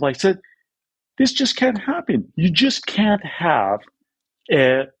told myself, I said, this just can't happen. You just can't have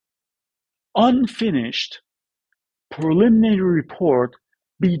a unfinished preliminary report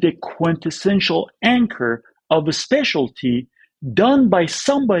be the quintessential anchor of a specialty done by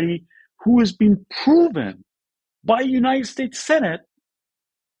somebody who has been proven by United States Senate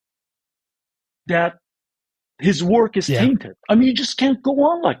that his work is tainted. I mean, you just can't go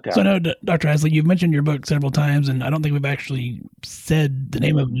on like that. So, no, Dr. Hasley, you've mentioned your book several times, and I don't think we've actually said the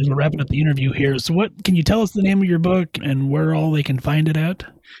name of it. We're wrapping up the interview here. So can you tell us the name of your book and where all they can find it at?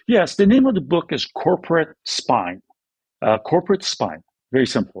 Yes, the name of the book is Corporate Spine. Corporate Spine. Very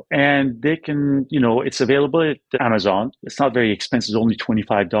simple. And they can, it's available at Amazon. It's not very expensive. It's only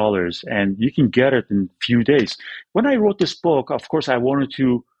 $25, and you can get it in a few days. When I wrote this book, of course, I wanted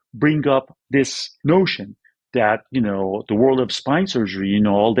to bring up this notion that, the world of spine surgery,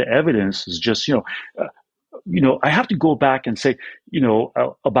 all the evidence is just, I have to go back and say,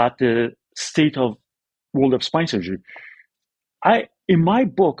 about the state of world of spine surgery. In my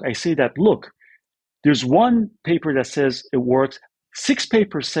book, I say that, look, there's one paper that says it works. 6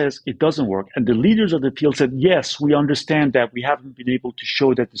 papers says it doesn't work. And the leaders of the field said, yes, we understand that we haven't been able to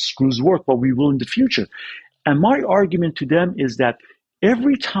show that the screws work, but we will in the future. And my argument to them is that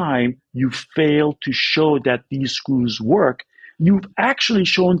every time you fail to show that these screws work, you've actually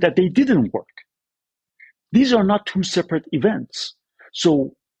shown that they didn't work. These are not two separate events.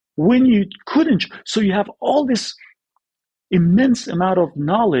 So when you couldn't, so you have all this immense amount of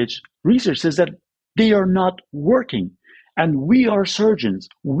knowledge, research says that they are not working. And we are surgeons.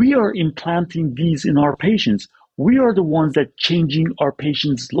 We are implanting these in our patients. We are the ones that changing our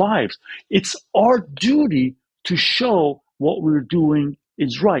patients' lives. It's our duty to show what we're doing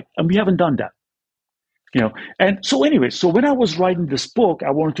is right. And we haven't done that. And so anyway, so when I was writing this book,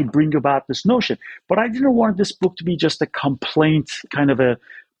 I wanted to bring about this notion, but I didn't want this book to be just a complaint kind of a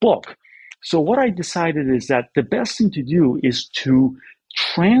book. So what I decided is that the best thing to do is to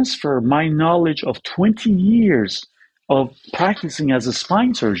transfer my knowledge of 20 years of practicing as a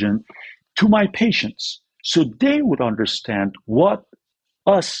spine surgeon to my patients, so they would understand what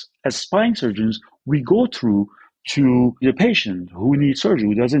us as spine surgeons, we go through to the patient who needs surgery,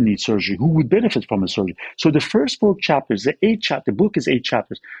 who doesn't need surgery, who would benefit from a surgery. So the first 4 chapters, the book is 8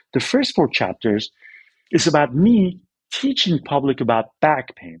 chapters. The first 4 chapters is about me teaching public about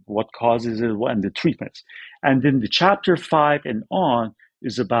back pain, what causes it, and the treatments. And then the chapter 5 and on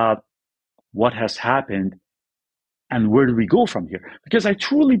is about what has happened and where do we go from here. Because I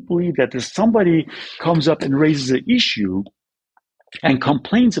truly believe that if somebody comes up and raises an issue and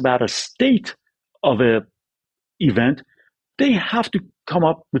complains about a state of a event, they have to come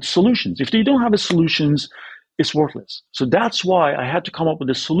up with solutions. If they don't have a solutions, it's worthless. So that's why I had to come up with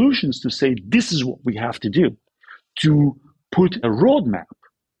the solutions to say, this is what we have to do to put a roadmap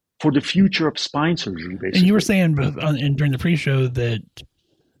for the future of spine surgery, basically. And you were saying during the pre-show that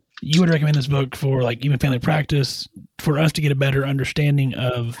you would recommend this book for like even family practice, for us to get a better understanding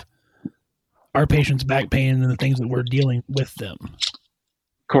of our patients' back pain and the things that we're dealing with them.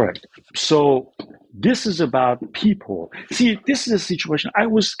 Correct. So this is about people. See, this is a situation. I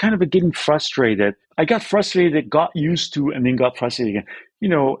was kind of getting frustrated. I got frustrated, got used to, and then got frustrated again.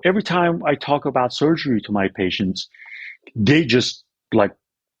 Every time I talk about surgery to my patients, they just like,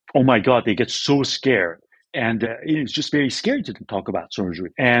 oh my God, they get so scared. And it's just very scary to talk about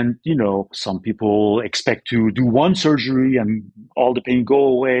surgery. And, some people expect to do one surgery and all the pain go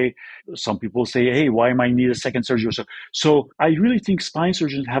away. Some people say, hey, why am I need a second surgery? So I really think spine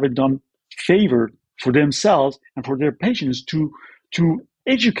surgeons haven't done favor for themselves and for their patients to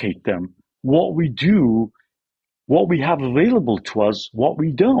educate them what we do, what we have available to us, what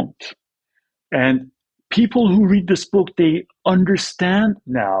we don't. And people who read this book, they understand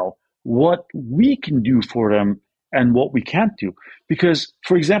now what we can do for them and what we can't do. Because,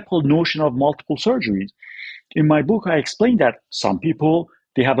 for example, notion of multiple surgeries. In my book, I explain that some people,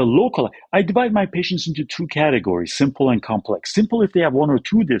 they have a local. I divide my patients into 2 categories, simple and complex. Simple if they have 1 or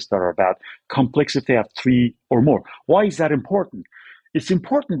 2 discs that are bad, complex if they have 3 or more. Why is that important? It's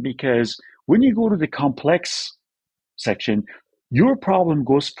important because when you go to the complex section, your problem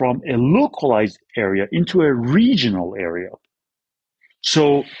goes from a localized area into a regional area.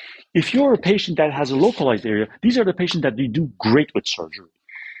 So if you're a patient that has a localized area, these are the patients that they do great with surgery.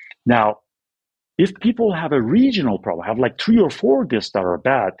 Now, if people have a regional problem, have like 3 or 4 discs that are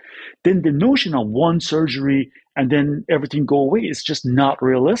bad, then the notion of one surgery and then everything go away is just not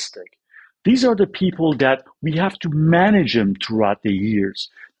realistic. These are the people that we have to manage them throughout the years.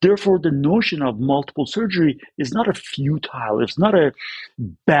 Therefore, the notion of multiple surgery is not a futile, it's not a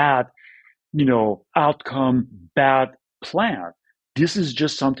bad, outcome, bad plan. This is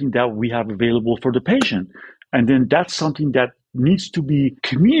just something that we have available for the patient. And then that's something that needs to be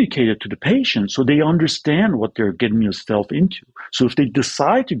communicated to the patient so they understand what they're getting themselves into. So if they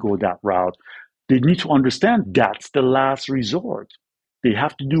decide to go that route, they need to understand that's the last resort. They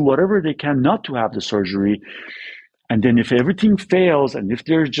have to do whatever they can not to have the surgery. And then if everything fails and if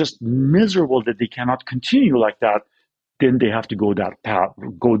they're just miserable that they cannot continue like that, then they have to go down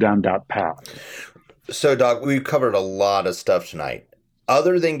that path. So, Doc, we've covered a lot of stuff tonight.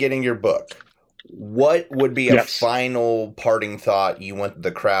 Other than getting your book, what would be a final parting thought you want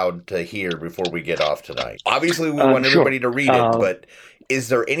the crowd to hear before we get off tonight? Obviously, we want everybody to read it, but is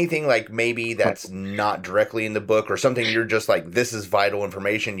there anything like maybe that's not directly in the book or something you're just like, this is vital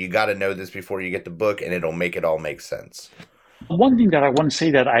information, you got to know this before you get the book and it'll make it all make sense? One thing that I want to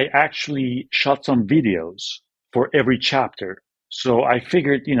say that I actually shot some videos for every chapter. So I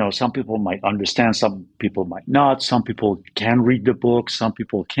figured, some people might understand, some people might not, some people can read the book, some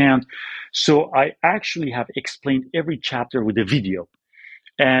people can't. So I actually have explained every chapter with a video.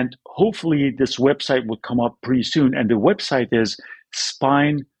 And hopefully this website will come up pretty soon. And the website is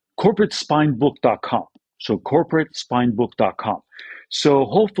corporatespinebook.com. So corporatespinebook.com. So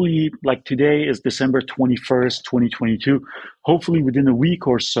hopefully, like today is December 21st, 2022. Hopefully within a week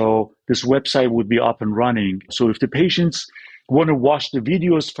or so, this website would be up and running. So if the patients want to watch the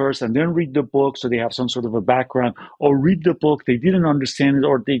videos first and then read the book so they have some sort of a background, or read the book, they didn't understand it,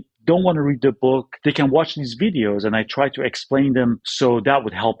 or they don't want to read the book, they can watch these videos and I try to explain them so that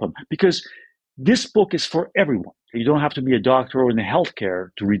would help them. Because this book is for everyone. You don't have to be a doctor or in the healthcare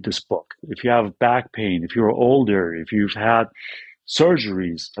to read this book. If you have back pain, if you're older, if you've had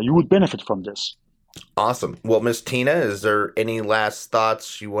surgeries, you would benefit from this. Awesome. Well, Ms. Tina, is there any last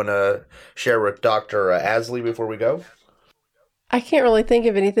thoughts you want to share with Dr. Asley before we go? I can't really think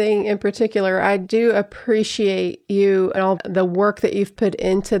of anything in particular. I do appreciate you and all the work that you've put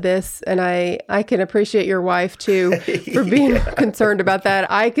into this. And I can appreciate your wife too for being concerned about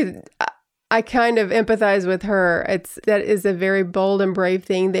that. I kind of empathize with her. That is a very bold and brave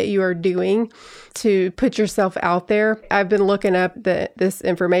thing that you are doing to put yourself out there. I've been looking up this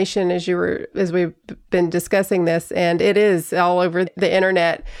information as we've been discussing this, and it is all over the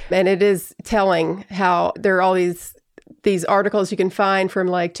internet. And it is telling how there are all these articles you can find from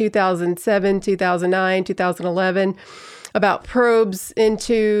like 2007, 2009, 2011. About probes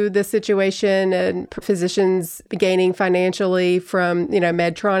into the situation and physicians gaining financially from,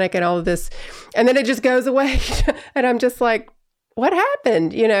 Medtronic and all of this. And then it just goes away. And I'm just like, what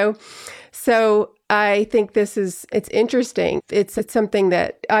happened? So I think it's interesting. It's something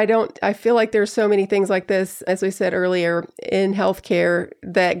that I feel like there's so many things like this, as we said earlier, in healthcare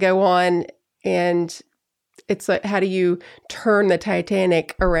that go on, and it's like, how do you turn the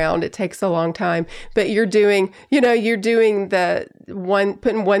Titanic around? It takes a long time, but you're doing the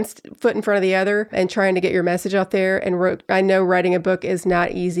putting one foot in front of the other and trying to get your message out there. And I know writing a book is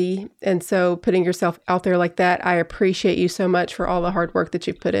not easy. And so putting yourself out there like that, I appreciate you so much for all the hard work that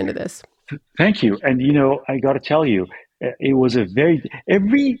you've put into this. Thank you. And, I got to tell you, it was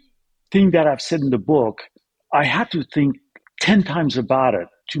everything that I've said in the book, I had to think 10 times about it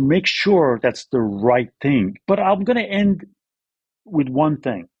to make sure that's the right thing. But I'm going to end with one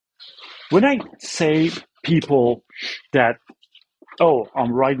thing. When I say people that,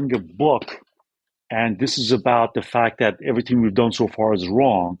 I'm writing a book and this is about the fact that everything we've done so far is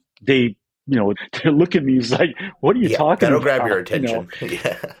wrong, they look at me, it's like, what are you talking about? That'll grab your attention.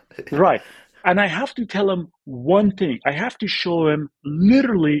 Yeah. Right. And I have to tell them one thing. I have to show them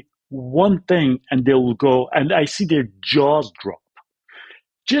literally one thing, and they will go, and I see their jaws drop.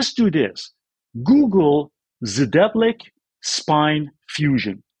 Just do this. Google Zdeblek spine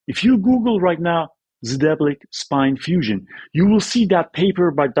fusion. If you Google right now, Zdeblek spine fusion, you will see that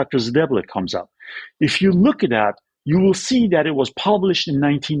paper by Dr. Zdeblek comes up. If you look at that, you will see that it was published in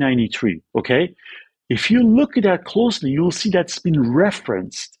 1993, okay? If you look at that closely, you will see that's been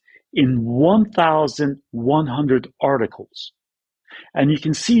referenced in 1,100 articles. And you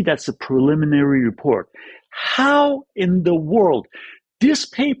can see that's a preliminary report. How in the world? This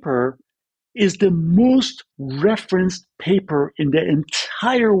paper is the most referenced paper in the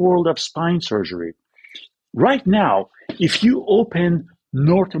entire world of spine surgery. Right now, if you open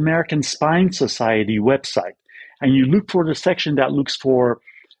North American Spine Society website and you look for the section that looks for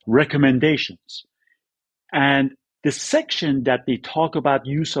recommendations, and the section that they talk about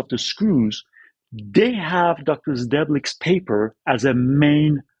use of the screws, they have Dr. Zdeblek's paper as a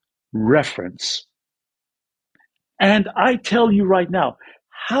main reference. And I tell you right now,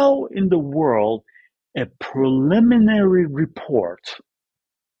 how in the world a preliminary report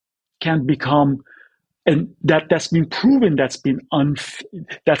can become, and that's been proven, has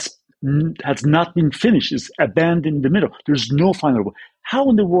not been finished, is abandoned in the middle. There's no final report. How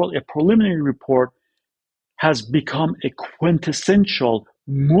in the world a preliminary report has become a quintessential,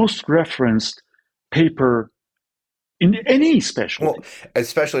 most referenced paper in any specialty? Well,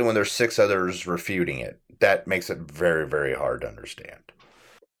 especially when there's 6 others refuting it. That makes it very, very hard to understand.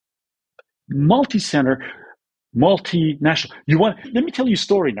 Multi-center, multinational. Let me tell you a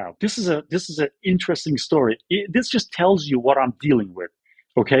story now. This is an interesting story. This just tells you what I'm dealing with.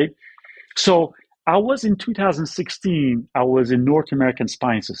 Okay. So I was in 2016, I was in North American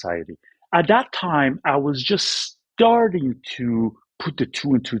Spine Society. At that time, I was just starting to put the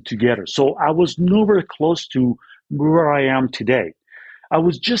 2 and 2 together. So I was nowhere close to where I am today. I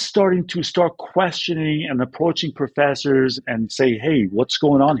was just starting to questioning and approaching professors and say, hey, what's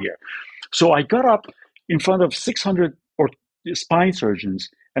going on here? So I got up in front of 600 spine surgeons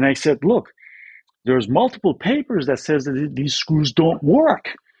and I said, look, there's multiple papers that says that these screws don't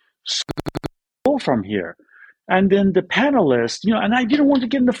work. So go from here. And then the panelists, and I didn't want to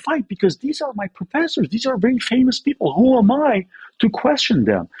get in the fight because these are my professors. These are very famous people. Who am I to question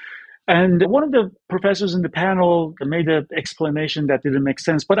them? And one of the professors in the panel made an explanation that didn't make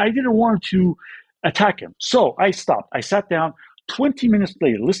sense, but I didn't want to attack him. So I stopped. I sat down. 20 minutes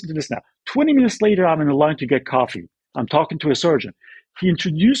later, listen to this now. 20 minutes later, I'm in the line to get coffee. I'm talking to a surgeon. He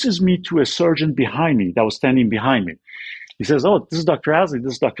introduces me to a surgeon behind me that was standing behind me. He says, oh, this is Dr. Asley,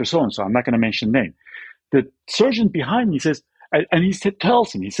 this is Dr. So-and-so. I'm not going to mention name. The surgeon behind me says, and he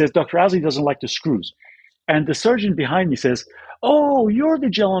tells him, he says, Dr. Asley doesn't like the screws. And the surgeon behind me says, oh, you're the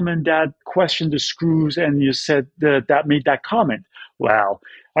gentleman that questioned the screws and you said that made that comment. Well,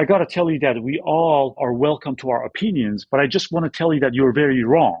 I got to tell you that we all are welcome to our opinions, but I just want to tell you that you're very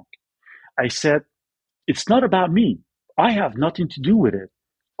wrong. I said, it's not about me. I have nothing to do with it.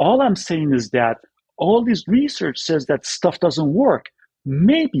 All I'm saying is that all this research says that stuff doesn't work.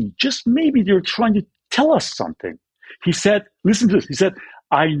 Maybe, just maybe they're trying to tell us something. He said, listen to this. He said,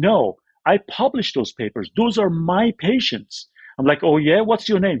 I know. I published those papers. Those are my patients. I'm like, oh yeah, what's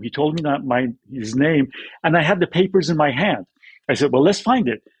your name? He told me his name, and I had the papers in my hand. I said, well, let's find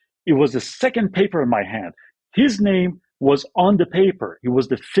it. It was the second paper in my hand. His name was on the paper. He was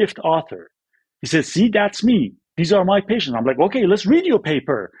the fifth author. He said, see, that's me. These are my patients. I'm like, okay, let's read your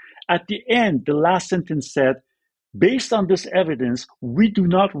paper. At the end, the last sentence said, based on this evidence, we do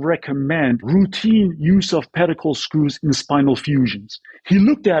not recommend routine use of pedicle screws in spinal fusions. He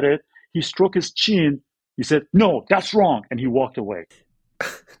looked at it. He stroked his chin. He said, no, that's wrong. And he walked away.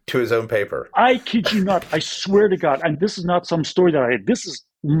 To his own paper. I kid you not. I swear to God. And this is not some story that this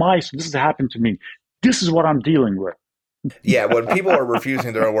has happened to me. This is what I'm dealing with. Yeah, when people are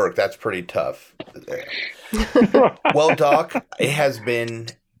refusing their own work, that's pretty tough. Well, Doc, it has been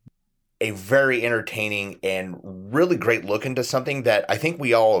a very entertaining and really great look into something that I think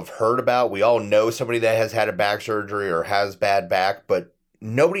we all have heard about. We all know somebody that has had a back surgery or has bad back, but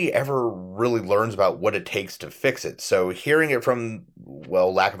nobody ever really learns about what it takes to fix it. So hearing it from,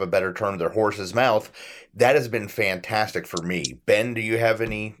 well, lack of a better term, their horse's mouth, that has been fantastic for me. Ben, do you have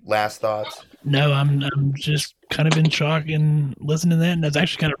any last thoughts? No, I'm just kind of in shock and listening to that, and I was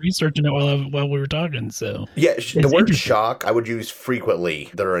actually kind of researching it while we were talking. So yeah, the word shock I would use frequently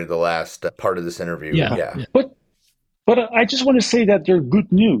during the last part of this interview. Yeah. But I just want to say that there's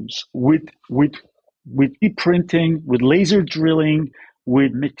good news with e-printing, with laser drilling,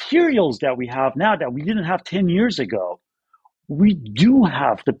 with materials that we have now that we didn't have 10 years ago. We do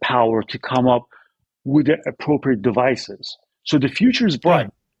have the power to come up with the appropriate devices. So the future is bright.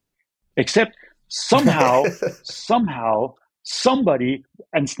 Yeah. Except somehow, somebody,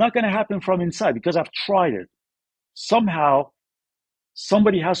 and it's not going to happen from inside because I've tried it. Somehow,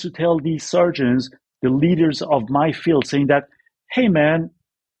 somebody has to tell these surgeons, the leaders of my field, saying that, hey man,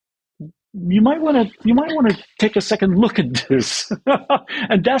 you might want to take a second look at this.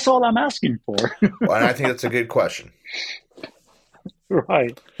 And that's all I'm asking for. Well, and I think that's a good question.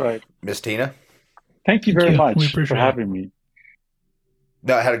 Right. Miss Tina? Thank you very much for having me.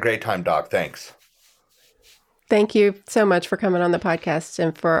 No, I had a great time, Doc. Thanks. Thank you so much for coming on the podcast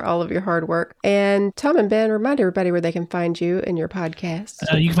and for all of your hard work. And Tom and Ben, remind everybody where they can find you and your podcast.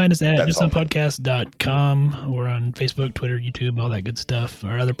 You can find us at justsonpodcast.com. We're on Facebook, Twitter, YouTube, all that good stuff.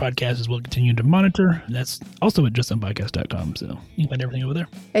 Our other podcasts will continue to monitor. That's also at justsonpodcast.com. So you can find everything over there.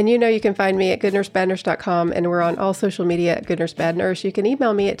 And you can find me at goodnursebadnurse.com, and we're on all social media at goodnursebadnurse. You can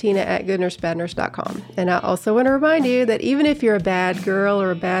email me at tina@goodnursebadnurse.com. And I also want to remind you that even if you're a bad girl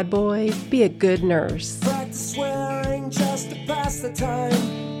or a bad boy, be a good nurse. Swearing just to pass the time.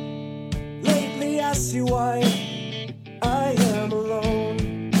 Lately I see why I am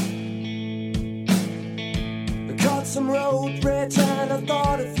alone. I caught some road rage and I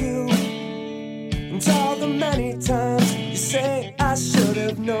thought of you, and all the many times you say I should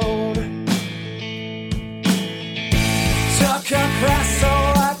have known. Took a class so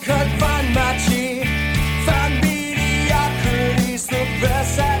I could find my G, find mediocrity's the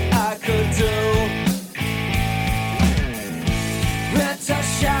best that I could do. To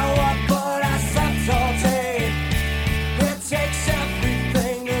shower, but I slept all day. It takes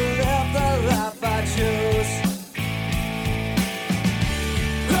everything to live the life I choose.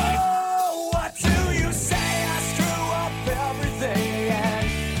 Oh, what do you say? I screw up everything again.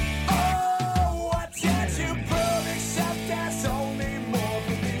 Oh, what did you prove except there's only more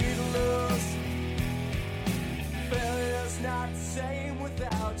for me to lose? Failure's not the same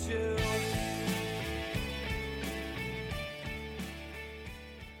without you.